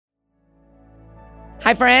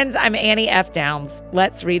Hi, friends. I'm Annie F. Downs.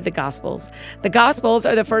 Let's read the Gospels. The Gospels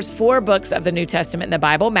are the first 4 books of the New Testament in the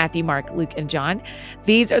Bible: Matthew, Mark, Luke, and John.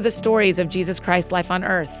 These are the stories of Jesus Christ's life on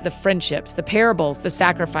earth, the friendships, the parables, the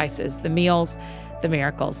sacrifices, the meals, the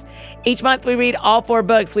miracles. Each month we read all 4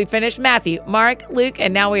 books. We finished Matthew, Mark, Luke,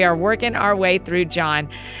 and now we are working our way through John.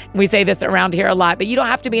 We say this around here a lot, but you don't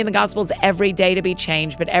have to be in the Gospels every day to be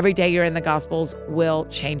changed, but every day you're in the Gospels will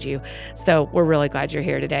change you. So we're really glad you're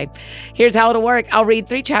here today. Here's how it'll work. I'll read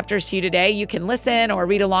 3 chapters to you today. You can listen or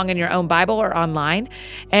read along in your own Bible or online,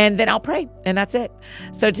 and then I'll pray, and that's it.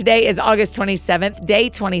 So today is August 27th, day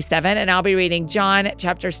 27, and I'll be reading John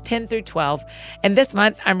chapters 10 through 12, and this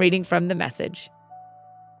month I'm reading from the Message.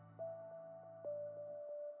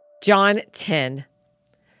 John 10.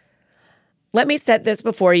 Let me set this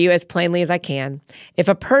before you as plainly as I can. If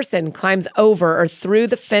a person climbs over or through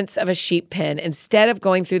the fence of a sheep pen instead of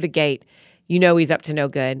going through the gate, you know he's up to no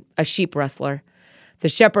good, a sheep rustler. The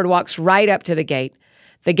shepherd walks right up to the gate.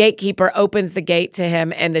 The gatekeeper opens the gate to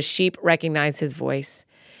him, and the sheep recognize his voice.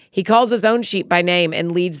 He calls his own sheep by name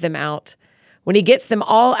and leads them out. When he gets them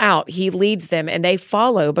all out, he leads them, and they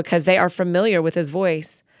follow because they are familiar with his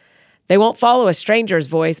voice. They won't follow a stranger's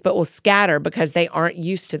voice, but will scatter because they aren't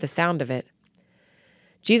used to the sound of it.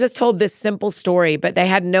 Jesus told this simple story, but they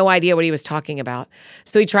had no idea what he was talking about.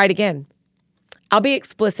 So he tried again. I'll be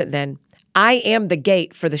explicit then. I am the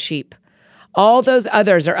gate for the sheep. All those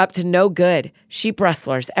others are up to no good, sheep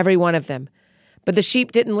rustlers, every one of them. But the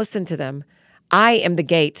sheep didn't listen to them. I am the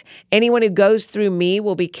gate. Anyone who goes through me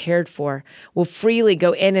will be cared for, will freely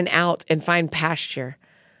go in and out and find pasture.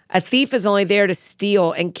 A thief is only there to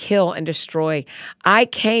steal and kill and destroy. I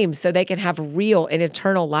came so they can have real and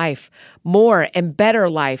eternal life, more and better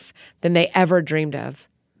life than they ever dreamed of.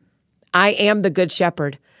 I am the good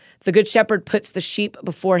shepherd. The good shepherd puts the sheep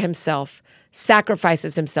before himself,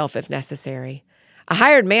 sacrifices himself if necessary. A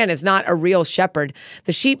hired man is not a real shepherd.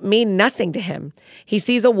 The sheep mean nothing to him. He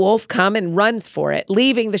sees a wolf come and runs for it,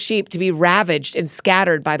 leaving the sheep to be ravaged and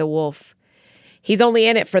scattered by the wolf. He's only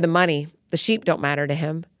in it for the money. The sheep don't matter to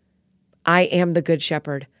him. I am the good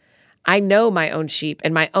shepherd. I know my own sheep,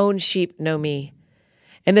 and my own sheep know me.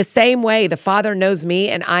 In the same way, the Father knows me,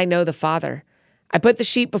 and I know the Father. I put the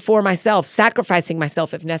sheep before myself, sacrificing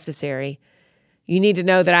myself if necessary. You need to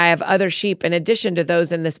know that I have other sheep in addition to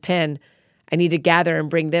those in this pen. I need to gather and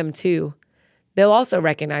bring them too. They'll also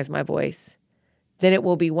recognize my voice. Then it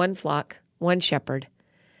will be one flock, one shepherd.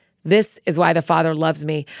 This is why the Father loves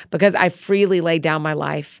me, because I freely lay down my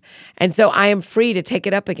life, and so I am free to take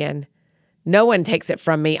it up again. No one takes it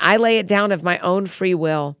from me. I lay it down of my own free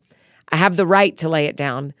will. I have the right to lay it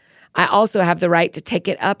down. I also have the right to take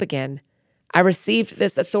it up again. I received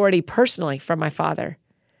this authority personally from my Father.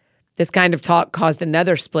 This kind of talk caused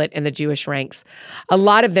another split in the Jewish ranks. A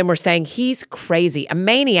lot of them were saying, he's crazy, a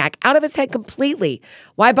maniac, out of his head completely.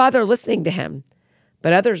 Why bother listening to him?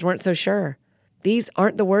 But others weren't so sure. These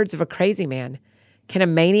aren't the words of a crazy man. Can a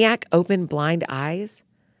maniac open blind eyes?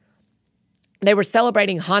 They were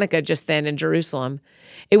celebrating Hanukkah just then in Jerusalem.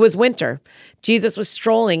 It was winter. Jesus was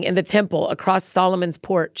strolling in the temple across Solomon's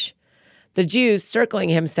porch. The Jews circling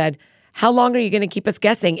him said, "How long are you going to keep us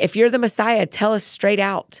guessing? If you're the Messiah, tell us straight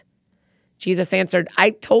out." Jesus answered,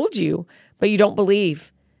 "I told you, but you don't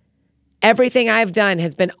believe. Everything I have done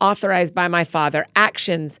has been authorized by my Father,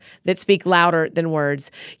 actions that speak louder than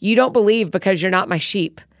words. You don't believe because you're not my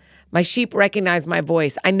sheep. My sheep recognize my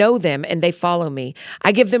voice. I know them, and they follow me.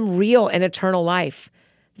 I give them real and eternal life.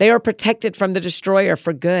 They are protected from the destroyer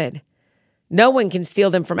for good. No one can steal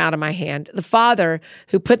them from out of my hand. The Father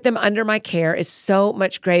who put them under my care is so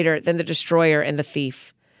much greater than the destroyer and the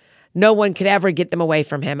thief. No one could ever get them away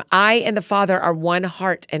from him. I and the Father are one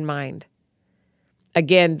heart and mind."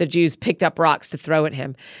 Again, the Jews picked up rocks to throw at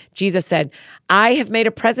him. Jesus said, "I have made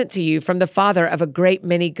a present to you from the Father of a great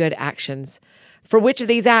many good actions. For which of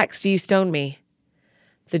these acts do you stone me?"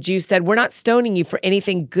 The Jews said, "We're not stoning you for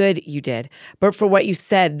anything good you did, but for what you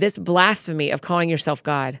said, this blasphemy of calling yourself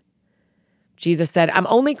God." Jesus said, "I'm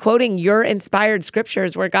only quoting your inspired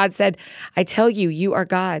scriptures where God said, 'I tell you, you are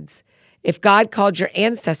gods.' If God called your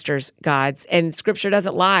ancestors gods, and scripture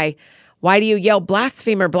doesn't lie, why do you yell,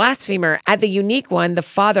 'Blasphemer, blasphemer,' at the unique one the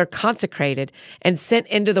Father consecrated and sent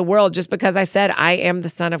into the world just because I said I am the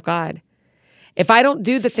Son of God? If I don't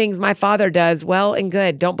do the things my Father does, well and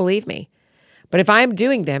good, don't believe me. But if I am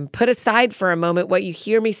doing them, put aside for a moment what you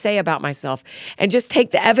hear me say about myself and just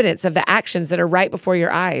take the evidence of the actions that are right before your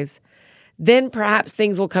eyes. Then perhaps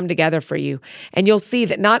things will come together for you, and you'll see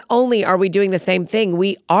that not only are we doing the same thing,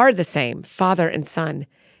 we are the same, Father and Son.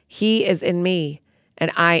 He is in me,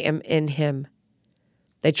 and I am in him."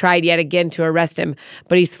 They tried yet again to arrest him,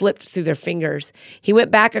 but he slipped through their fingers. He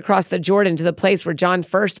went back across the Jordan to the place where John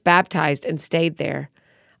first baptized and stayed there.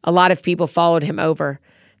 A lot of people followed him over.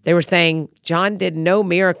 They were saying, John did no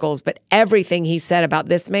miracles, but everything he said about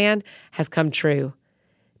this man has come true.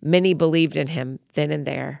 Many believed in him then and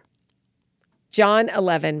there. John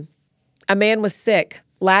 11. A man was sick,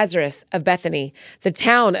 Lazarus of Bethany, the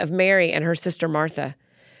town of Mary and her sister Martha.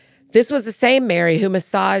 This was the same Mary who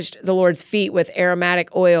massaged the Lord's feet with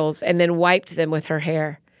aromatic oils and then wiped them with her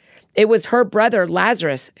hair. It was her brother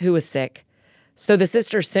Lazarus who was sick. So the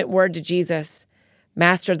sisters sent word to Jesus,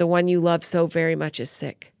 Master, the one you love so very much is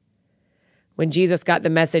sick. When Jesus got the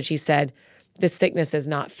message, he said, This sickness is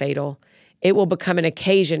not fatal. It will become an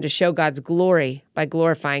occasion to show God's glory by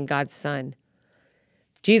glorifying God's Son.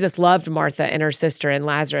 Jesus loved Martha and her sister and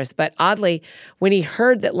Lazarus, but oddly, when he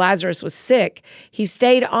heard that Lazarus was sick, he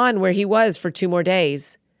stayed on where he was for 2 more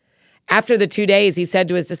days. After the 2 days, he said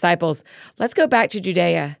to his disciples, Let's go back to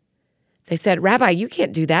Judea. They said, Rabbi, you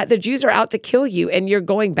can't do that. The Jews are out to kill you, and you're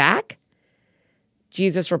going back?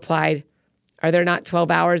 Jesus replied, Are there not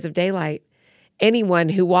 12 hours of daylight? Anyone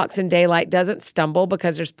who walks in daylight doesn't stumble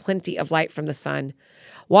because there's plenty of light from the sun.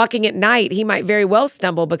 Walking at night, he might very well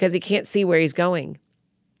stumble because he can't see where he's going.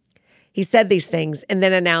 He said these things and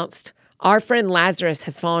then announced, Our friend Lazarus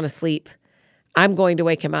has fallen asleep. I'm going to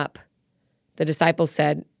wake him up. The disciples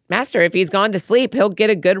said, Master, if he's gone to sleep, he'll get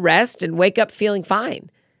a good rest and wake up feeling fine.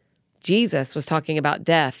 Jesus was talking about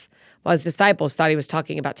death, while his disciples thought he was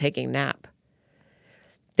talking about taking a nap.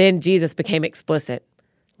 Then Jesus became explicit.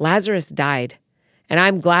 Lazarus died, and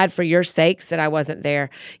I'm glad for your sakes that I wasn't there.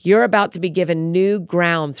 You're about to be given new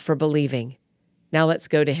grounds for believing. Now let's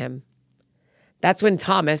go to him. That's when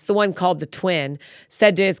Thomas, the one called the twin,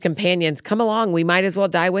 said to his companions, Come along, we might as well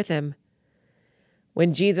die with him.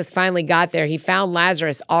 When Jesus finally got there, he found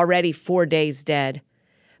Lazarus already 4 days dead.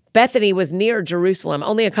 Bethany was near Jerusalem,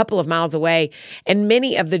 only a couple of miles away, and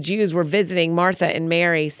many of the Jews were visiting Martha and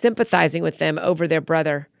Mary, sympathizing with them over their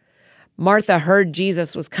brother. Martha heard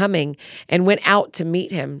Jesus was coming and went out to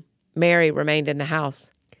meet him. Mary remained in the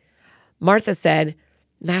house. Martha said,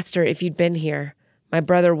 Master, if you'd been here, my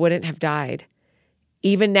brother wouldn't have died.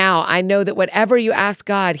 Even now, I know that whatever you ask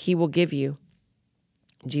God, he will give you.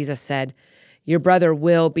 Jesus said, Your brother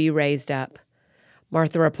will be raised up.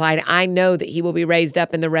 Martha replied, I know that he will be raised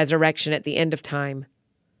up in the resurrection at the end of time.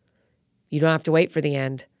 You don't have to wait for the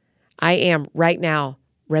end. I am, right now,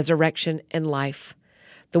 resurrection and life.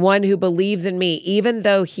 The one who believes in me, even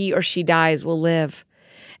though he or she dies, will live.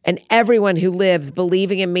 And everyone who lives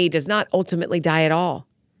believing in me does not ultimately die at all.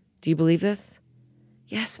 Do you believe this?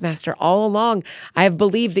 Yes, Master, all along I have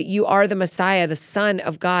believed that you are the Messiah, the Son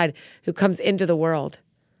of God, who comes into the world.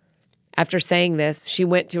 After saying this, she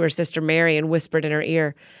went to her sister Mary and whispered in her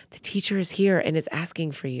ear, The teacher is here and is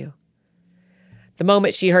asking for you. The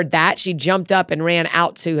moment she heard that, she jumped up and ran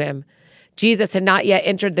out to him. Jesus had not yet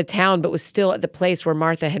entered the town, but was still at the place where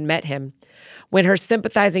Martha had met him. When her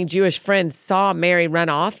sympathizing Jewish friends saw Mary run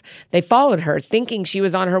off, they followed her, thinking she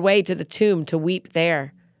was on her way to the tomb to weep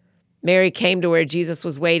there. Mary came to where Jesus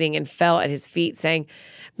was waiting and fell at his feet, saying,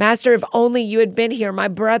 Master, if only you had been here, my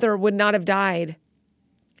brother would not have died.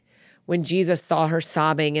 When Jesus saw her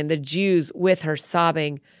sobbing and the Jews with her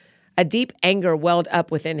sobbing, a deep anger welled up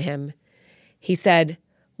within him. He said,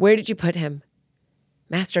 Where did you put him?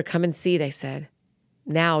 Master, come and see, they said.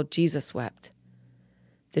 Now Jesus wept.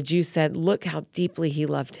 The Jews said, Look how deeply he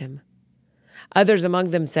loved him. Others among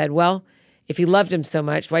them said, Well, if he loved him so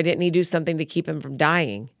much, why didn't he do something to keep him from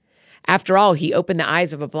dying? After all, he opened the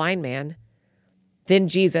eyes of a blind man. Then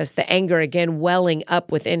Jesus, the anger again welling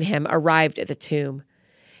up within him, arrived at the tomb.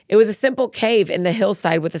 It was a simple cave in the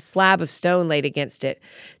hillside with a slab of stone laid against it.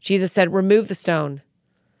 Jesus said, Remove the stone.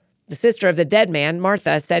 The sister of the dead man,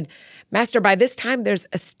 Martha, said, Master, by this time there's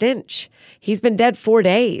a stench. He's been dead 4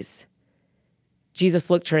 days. Jesus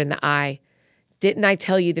looked her in the eye. Didn't I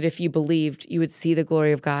tell you that if you believed, you would see the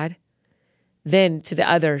glory of God? Then to the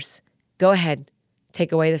others, Go ahead,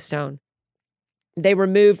 take away the stone. They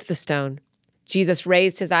removed the stone. Jesus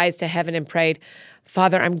raised his eyes to heaven and prayed,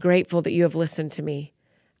 Father, I'm grateful that you have listened to me.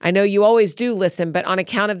 I know you always do listen, but on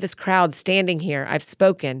account of this crowd standing here, I've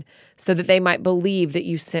spoken so that they might believe that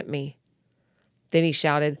you sent me. Then he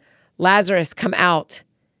shouted, Lazarus, come out.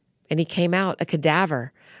 And he came out, a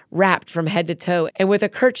cadaver, wrapped from head to toe and with a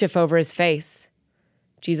kerchief over his face.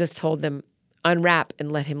 Jesus told them, Unwrap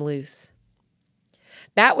and let him loose.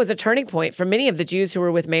 That was a turning point for many of the Jews who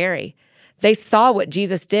were with Mary. They saw what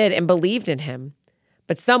Jesus did and believed in him.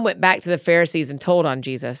 But some went back to the Pharisees and told on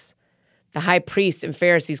Jesus. The high priest and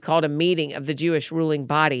Pharisees called a meeting of the Jewish ruling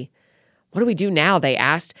body. "What do we do now?" they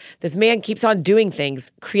asked. "This man keeps on doing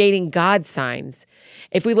things, creating God signs.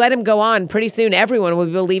 If we let him go on, pretty soon everyone will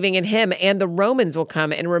be believing in him, and the Romans will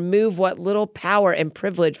come and remove what little power and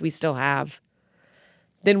privilege we still have."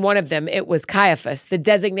 Then one of them, it was Caiaphas, the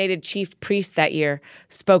designated chief priest that year,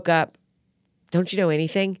 spoke up. "Don't you know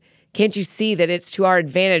anything? Can't you see that it's to our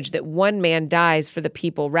advantage that one man dies for the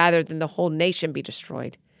people rather than the whole nation be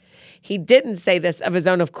destroyed?" He didn't say this of his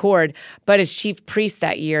own accord, but as chief priest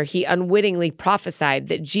that year, he unwittingly prophesied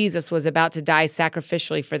that Jesus was about to die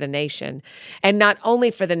sacrificially for the nation. And not only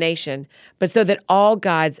for the nation, but so that all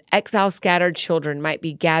God's exile-scattered children might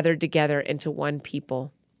be gathered together into one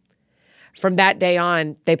people. From that day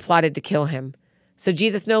on, they plotted to kill him. So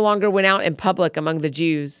Jesus no longer went out in public among the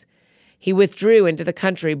Jews. He withdrew into the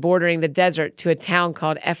country bordering the desert to a town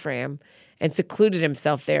called Ephraim and secluded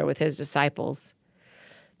himself there with his disciples.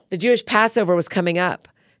 The Jewish Passover was coming up.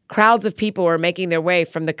 Crowds of people were making their way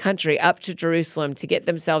from the country up to Jerusalem to get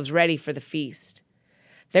themselves ready for the feast.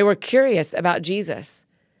 They were curious about Jesus.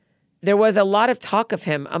 There was a lot of talk of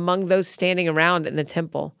him among those standing around in the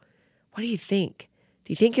temple. "What do you think?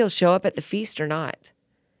 Do you think he'll show up at the feast or not?"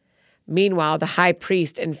 Meanwhile, the high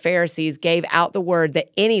priest and Pharisees gave out the word that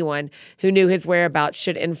anyone who knew his whereabouts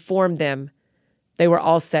should inform them. They were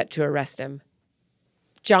all set to arrest him.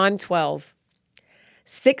 John 12.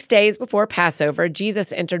 6 days before Passover,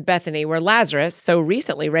 Jesus entered Bethany, where Lazarus, so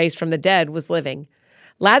recently raised from the dead, was living.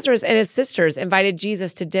 Lazarus and his sisters invited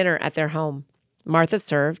Jesus to dinner at their home. Martha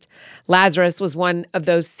served. Lazarus was one of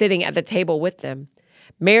those sitting at the table with them.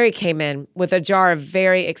 Mary came in with a jar of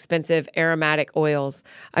very expensive aromatic oils,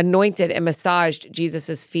 anointed and massaged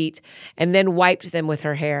Jesus' feet, and then wiped them with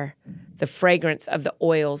her hair. The fragrance of the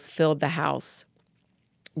oils filled the house.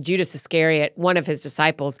 Judas Iscariot, one of his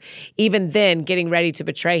disciples, even then getting ready to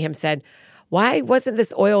betray him, said, "Why wasn't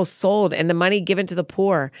this oil sold and the money given to the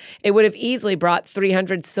poor? It would have easily brought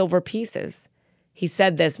 300 silver pieces." He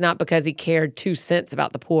said this not because he cared 2 cents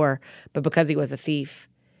about the poor, but because he was a thief.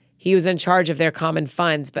 He was in charge of their common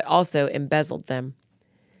funds, but also embezzled them.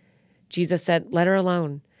 Jesus said, "Let her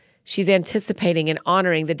alone. She's anticipating and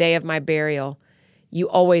honoring the day of my burial. You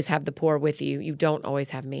always have the poor with you. You don't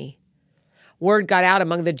always have me." Word got out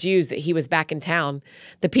among the Jews that he was back in town.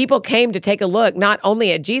 The people came to take a look not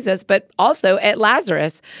only at Jesus, but also at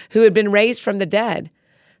Lazarus, who had been raised from the dead.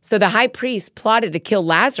 So the high priest plotted to kill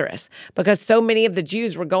Lazarus because so many of the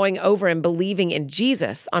Jews were going over and believing in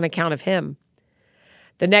Jesus on account of him.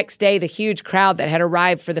 The next day, the huge crowd that had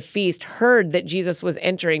arrived for the feast heard that Jesus was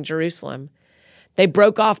entering Jerusalem. They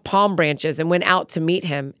broke off palm branches and went out to meet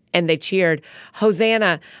him, and they cheered,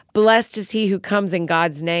 "Hosanna, blessed is he who comes in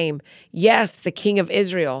God's name. Yes, the King of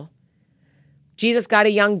Israel." Jesus got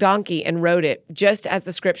a young donkey and rode it, just as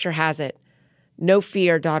the scripture has it. "No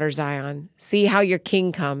fear, daughter Zion. See how your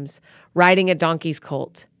king comes, riding a donkey's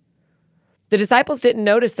colt." The disciples didn't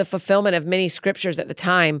notice the fulfillment of many scriptures at the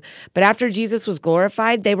time, but after Jesus was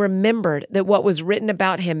glorified, they remembered that what was written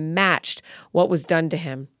about him matched what was done to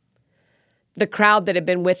him. The crowd that had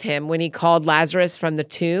been with him when he called Lazarus from the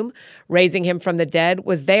tomb, raising him from the dead,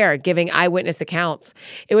 was there giving eyewitness accounts.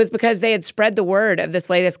 It was because they had spread the word of this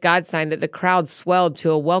latest God sign that the crowd swelled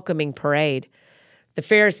to a welcoming parade. The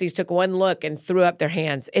Pharisees took one look and threw up their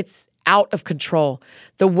hands. It's out of control.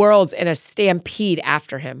 The world's in a stampede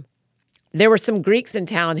after him. There were some Greeks in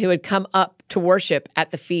town who had come up to worship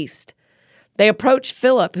at the feast. They approached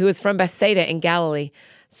Philip, who was from Bethsaida in Galilee.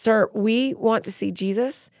 "Sir, we want to see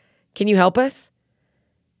Jesus. Can you help us?"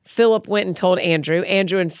 Philip went and told Andrew.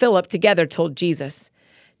 Andrew and Philip together told Jesus.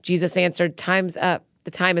 Jesus answered, "Time's up.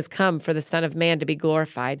 The time has come for the Son of Man to be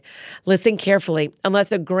glorified. Listen carefully.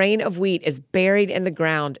 Unless a grain of wheat is buried in the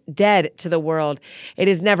ground, dead to the world, it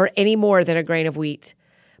is never any more than a grain of wheat.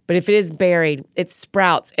 But if it is buried, it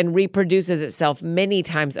sprouts and reproduces itself many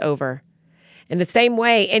times over. In the same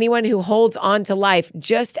way, anyone who holds on to life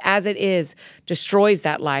just as it is destroys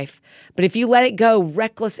that life. But if you let it go,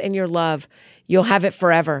 reckless in your love, you'll have it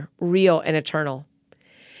forever, real and eternal.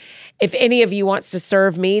 If any of you wants to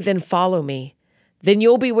serve me, then follow me. Then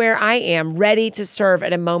you'll be where I am, ready to serve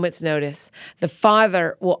at a moment's notice. The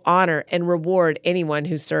Father will honor and reward anyone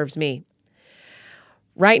who serves me.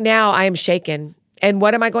 Right now, I am shaken. And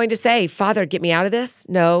what am I going to say? Father, get me out of this?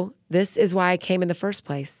 No, this is why I came in the first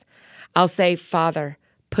place. I'll say, Father,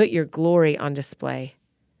 put your glory on display.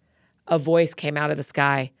 A voice came out of the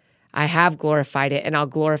sky. I have glorified it, and I'll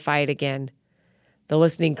glorify it again. The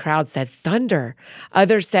listening crowd said, thunder.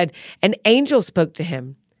 Others said, an angel spoke to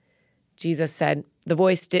him. Jesus said, the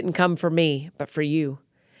voice didn't come for me, but for you.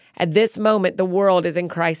 At this moment, the world is in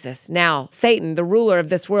crisis. Now, Satan, the ruler of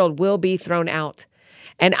this world, will be thrown out.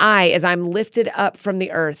 And I, as I'm lifted up from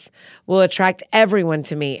the earth, will attract everyone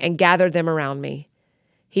to me and gather them around me."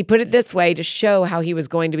 He put it this way to show how he was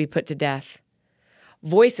going to be put to death.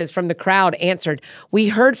 Voices from the crowd answered, "We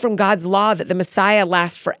heard from God's law that the Messiah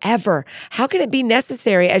lasts forever. How can it be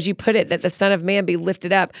necessary, as you put it, that the Son of Man be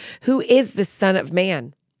lifted up? Who is the Son of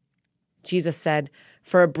Man?" Jesus said,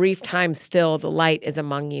 "For a brief time still, the light is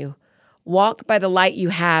among you. Walk by the light you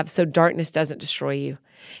have so darkness doesn't destroy you.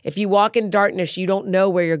 If you walk in darkness, you don't know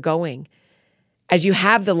where you're going. As you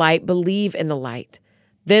have the light, believe in the light.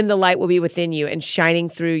 Then the light will be within you and shining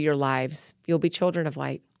through your lives. You'll be children of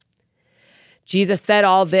light." Jesus said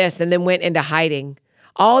all this and then went into hiding.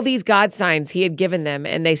 All these God signs he had given them,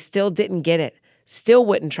 and they still didn't get it, still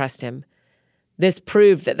wouldn't trust him. This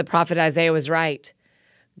proved that the prophet Isaiah was right.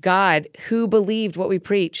 God, who believed what we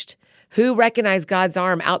preached? Who recognized God's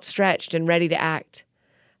arm outstretched and ready to act?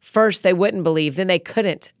 First, they wouldn't believe, then they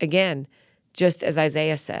couldn't again, just as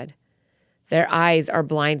Isaiah said. Their eyes are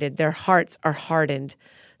blinded, their hearts are hardened,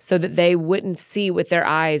 so that they wouldn't see with their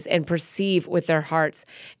eyes and perceive with their hearts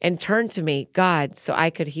and turn to me, God, so I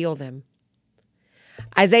could heal them.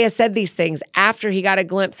 Isaiah said these things after he got a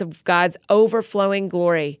glimpse of God's overflowing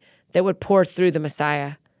glory that would pour through the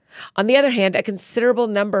Messiah. On the other hand, a considerable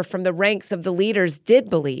number from the ranks of the leaders did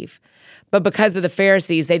believe, but because of the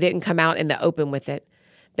Pharisees, they didn't come out in the open with it.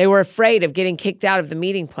 They were afraid of getting kicked out of the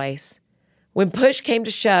meeting place. When push came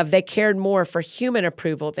to shove, they cared more for human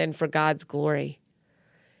approval than for God's glory.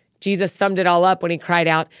 Jesus summed it all up when he cried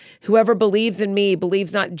out, "Whoever believes in me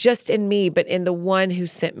believes not just in me, but in the one who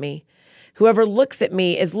sent me. Whoever looks at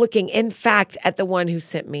me is looking, in fact, at the one who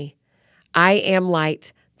sent me. I am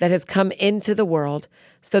light that has come into the world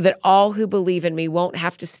so that all who believe in me won't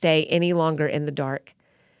have to stay any longer in the dark.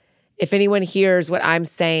 If anyone hears what I'm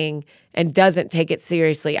saying and doesn't take it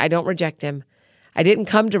seriously, I don't reject him. I didn't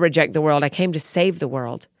come to reject the world. I came to save the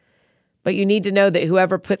world. But you need to know that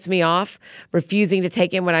whoever puts me off, refusing to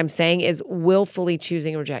take in what I'm saying, is willfully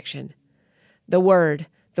choosing rejection. The word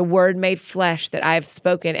made flesh that I have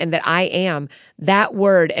spoken and that I am, that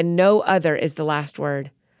word and no other is the last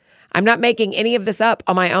word. I'm not making any of this up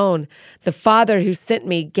on my own. The Father who sent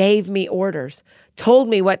me gave me orders, told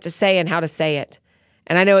me what to say and how to say it.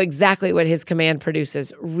 And I know exactly what his command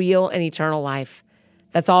produces, real and eternal life.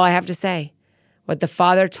 That's all I have to say. What the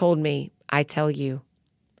Father told me, I tell you."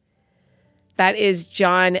 That is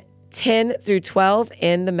John 10 through 12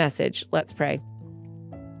 in the Message. Let's pray.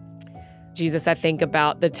 Jesus, I think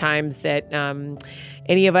about the times that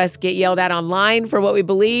any of us get yelled at online for what we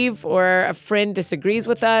believe, or a friend disagrees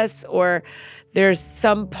with us, or there's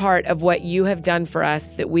some part of what you have done for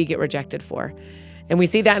us that we get rejected for. And we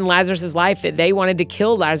see that in Lazarus' life, that they wanted to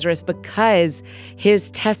kill Lazarus because his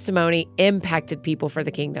testimony impacted people for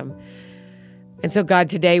the kingdom. And so, God,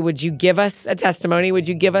 today, would you give us a testimony? Would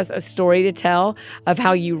you give us a story to tell of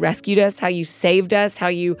how you rescued us, how you saved us, how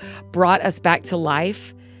you brought us back to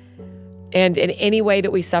life? And in any way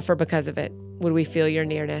that we suffer because of it, would we feel your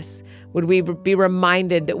nearness? Would we be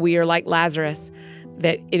reminded that we are like Lazarus,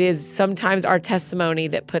 that it is sometimes our testimony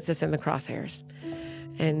that puts us in the crosshairs?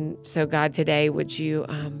 And so, God, today, would you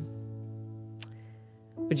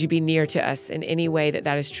be near to us in any way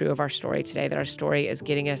that is true of our story today, that our story is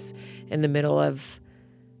getting us in the middle of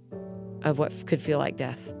what could feel like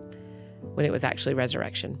death when it was actually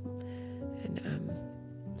resurrection. And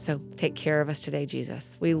so take care of us today,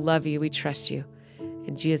 Jesus. We love you. We trust you.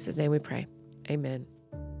 In Jesus' name we pray. Amen.